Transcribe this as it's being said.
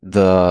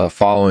The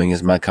following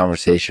is my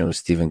conversation with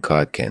Stephen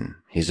Kotkin.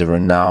 He's a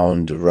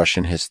renowned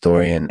Russian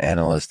historian,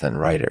 analyst, and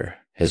writer.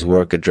 His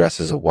work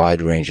addresses a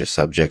wide range of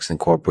subjects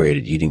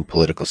incorporated using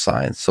political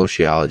science,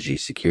 sociology,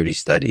 security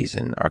studies,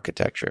 and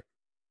architecture.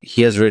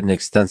 He has written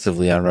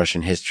extensively on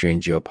Russian history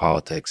and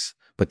geopolitics,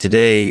 but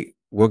today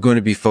we're going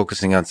to be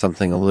focusing on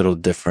something a little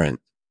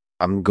different.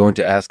 I'm going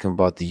to ask him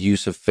about the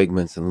use of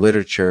figments in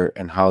literature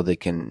and how they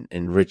can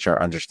enrich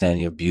our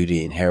understanding of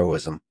beauty and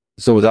heroism.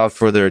 So without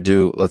further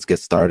ado, let's get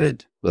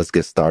started.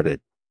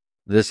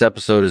 This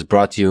episode is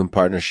brought to you in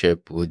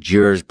partnership with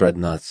Jeer's Bread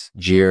Nuts.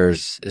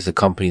 Jeer's is a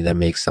company that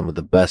makes some of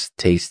the best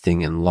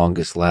tasting and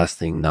longest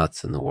lasting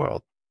nuts in the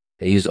world.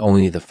 They use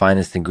only the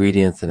finest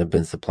ingredients and have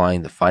been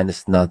supplying the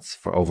finest nuts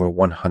for over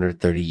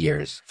 130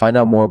 years. Find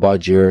out more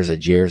about Jeer's at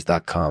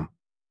jeers.com.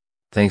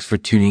 Thanks for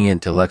tuning in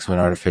to Lexman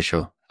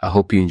Artificial. I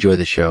hope you enjoy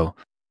the show.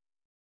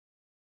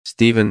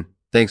 Stephen,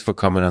 thanks for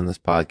coming on this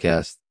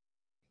podcast.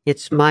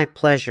 It's my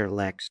pleasure,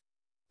 Lex.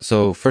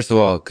 So first of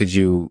all, could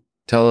you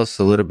tell us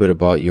a little bit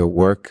about your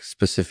work,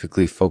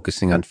 specifically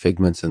focusing on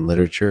figments in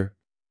literature?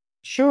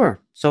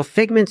 Sure. So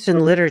figments in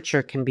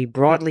literature can be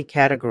broadly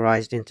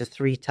categorized into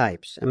three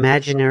types: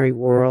 imaginary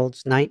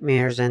worlds,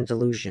 nightmares, and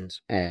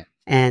delusions.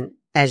 And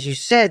as you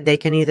said, they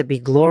can either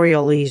be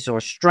gloriolies or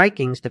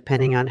strikings,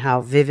 depending on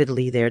how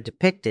vividly they're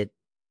depicted.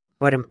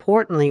 But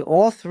importantly,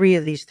 all three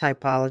of these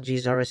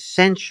typologies are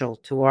essential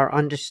to our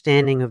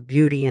understanding of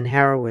beauty and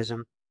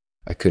heroism.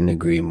 I couldn't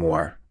agree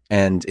more.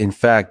 And in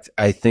fact,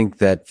 I think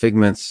that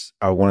figments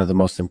are one of the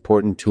most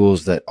important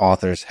tools that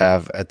authors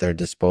have at their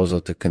disposal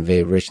to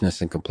convey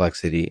richness and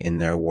complexity in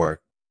their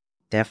work.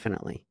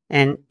 Definitely.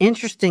 And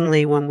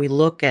interestingly, when we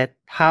look at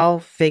how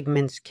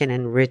figments can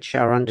enrich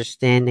our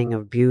understanding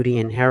of beauty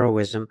and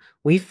heroism,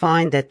 we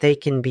find that they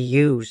can be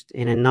used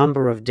in a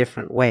number of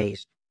different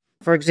ways.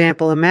 For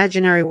example,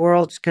 imaginary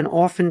worlds can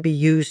often be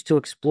used to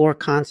explore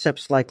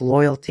concepts like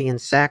loyalty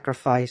and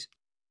sacrifice.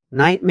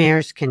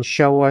 Nightmares can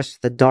show us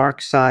the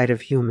dark side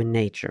of human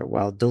nature,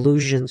 while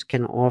delusions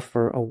can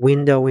offer a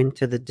window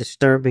into the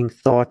disturbing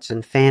thoughts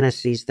and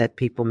fantasies that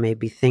people may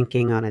be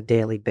thinking on a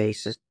daily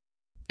basis.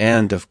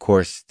 And of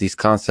course, these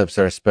concepts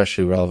are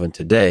especially relevant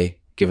today,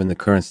 given the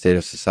current state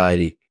of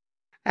society.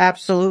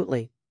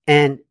 Absolutely.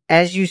 And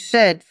as you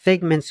said,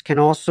 figments can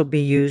also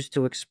be used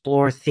to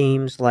explore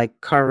themes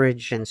like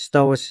courage and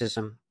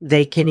stoicism.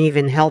 They can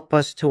even help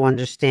us to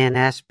understand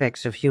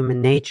aspects of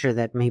human nature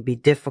that may be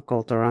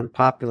difficult or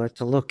unpopular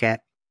to look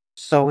at.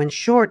 So in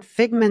short,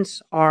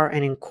 figments are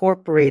an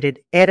incorporated,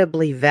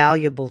 edibly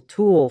valuable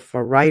tool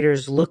for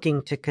writers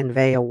looking to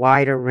convey a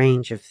wider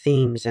range of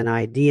themes and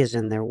ideas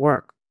in their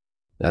work.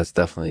 That's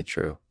definitely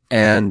true.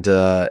 And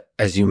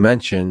as you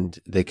mentioned,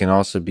 they can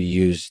also be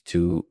used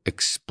to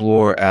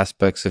explore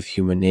aspects of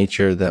human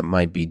nature that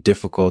might be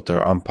difficult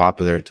or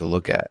unpopular to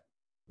look at.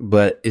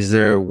 But is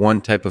there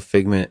one type of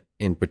figment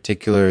in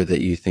particular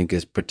that you think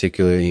is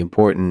particularly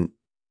important?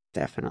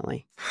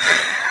 Definitely.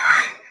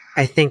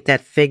 I think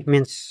that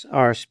figments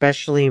are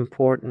especially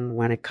important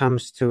when it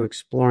comes to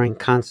exploring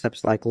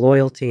concepts like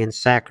loyalty and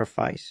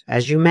sacrifice.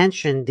 As you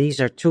mentioned,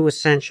 these are two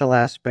essential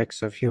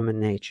aspects of human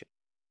nature.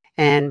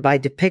 And by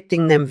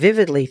depicting them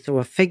vividly through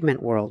a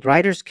figment world,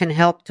 writers can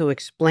help to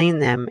explain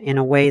them in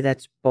a way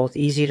that's both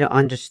easy to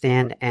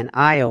understand and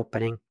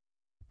eye-opening.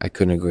 I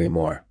couldn't agree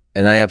more.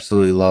 And I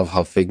absolutely love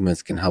how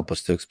figments can help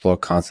us to explore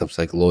concepts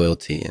like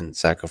loyalty and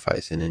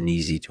sacrifice in an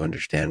easy to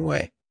understand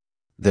way.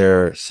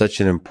 They're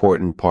such an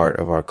important part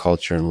of our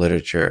culture and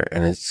literature,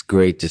 and it's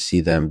great to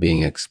see them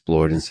being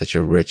explored in such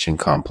a rich and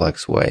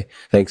complex way.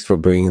 Thanks for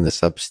bringing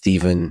this up,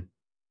 Stephen.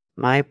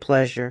 My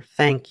pleasure.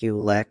 Thank you,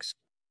 Lex.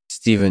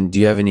 Stephen, do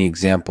you have any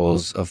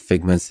examples of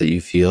figments that you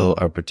feel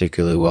are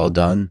particularly well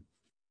done?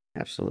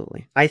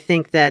 Absolutely. I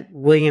think that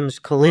Williams'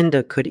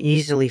 Kalinda could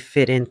easily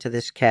fit into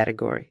this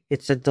category.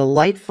 It's a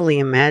delightfully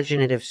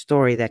imaginative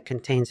story that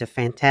contains a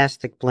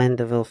fantastic blend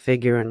of ill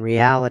figure and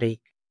reality.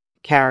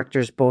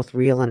 Characters, both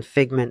real and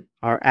figment,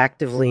 are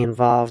actively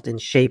involved in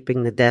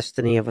shaping the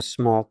destiny of a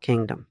small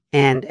kingdom.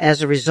 And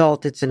as a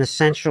result, it's an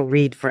essential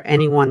read for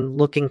anyone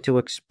looking to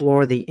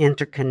explore the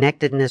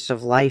interconnectedness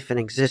of life and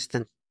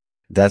existence.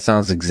 That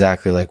sounds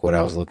exactly like what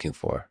I was looking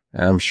for.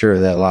 And I'm sure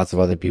that lots of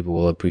other people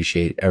will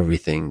appreciate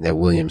everything that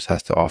Williams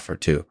has to offer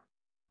too.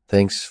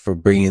 Thanks for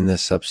bringing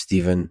this up,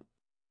 Stephen.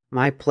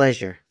 My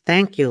pleasure.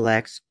 Thank you,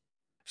 Lex.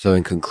 So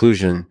in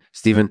conclusion,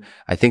 Stephen,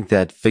 I think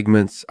that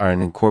figments are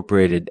an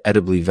incorporated,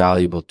 edibly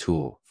valuable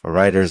tool for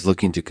writers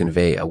looking to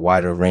convey a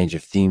wider range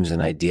of themes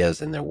and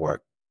ideas in their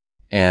work.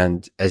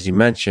 And as you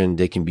mentioned,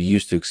 they can be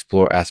used to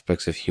explore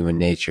aspects of human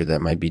nature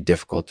that might be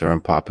difficult or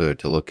unpopular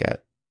to look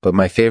at. But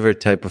my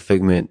favorite type of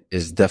figment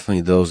is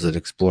definitely those that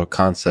explore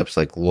concepts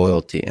like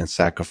loyalty and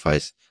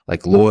sacrifice,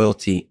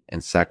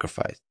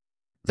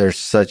 They're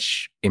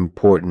such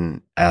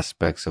important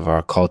aspects of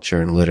our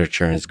culture and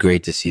literature, and it's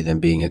great to see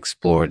them being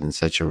explored in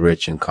such a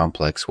rich and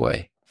complex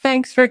way.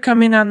 Thanks for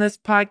coming on this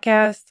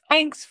podcast.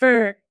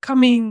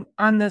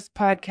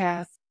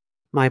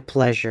 My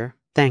pleasure.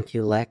 Thank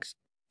you, Lex.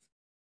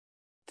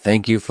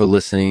 Thank you for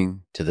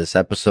listening to this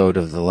episode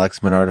of the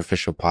Lexman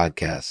Artificial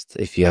Podcast.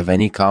 If you have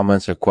any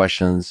comments or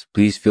questions,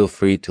 please feel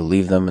free to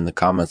leave them in the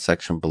comments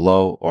section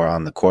below or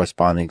on the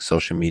corresponding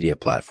social media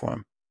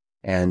platform.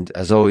 And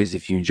as always,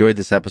 if you enjoyed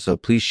this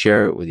episode, please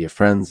share it with your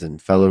friends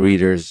and fellow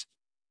readers.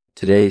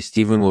 Today,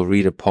 Stephen will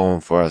read a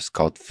poem for us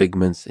called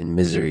Figments and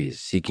Miseries,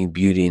 seeking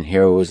beauty and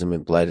heroism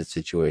in blighted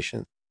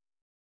situations.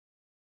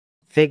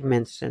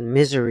 Figments and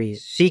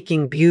miseries,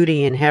 seeking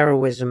beauty and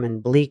heroism in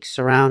bleak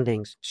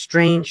surroundings,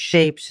 strange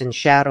shapes and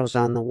shadows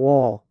on the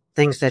wall,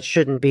 things that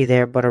shouldn't be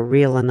there but are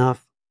real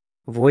enough,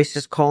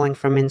 voices calling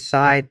from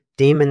inside,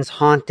 demons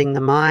haunting the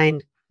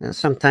mind.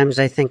 Sometimes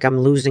I think I'm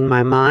losing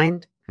my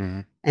mind,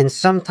 and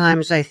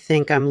sometimes I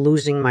think I'm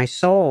losing my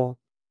soul.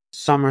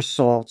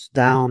 Somersaults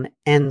down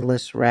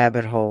endless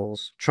rabbit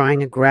holes, trying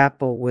to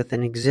grapple with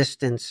an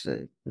existence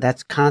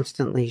that's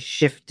constantly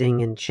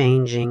shifting and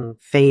changing,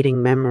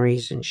 fading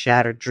memories and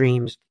shattered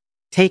dreams,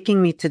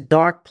 taking me to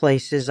dark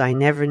places I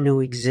never knew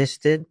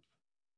existed,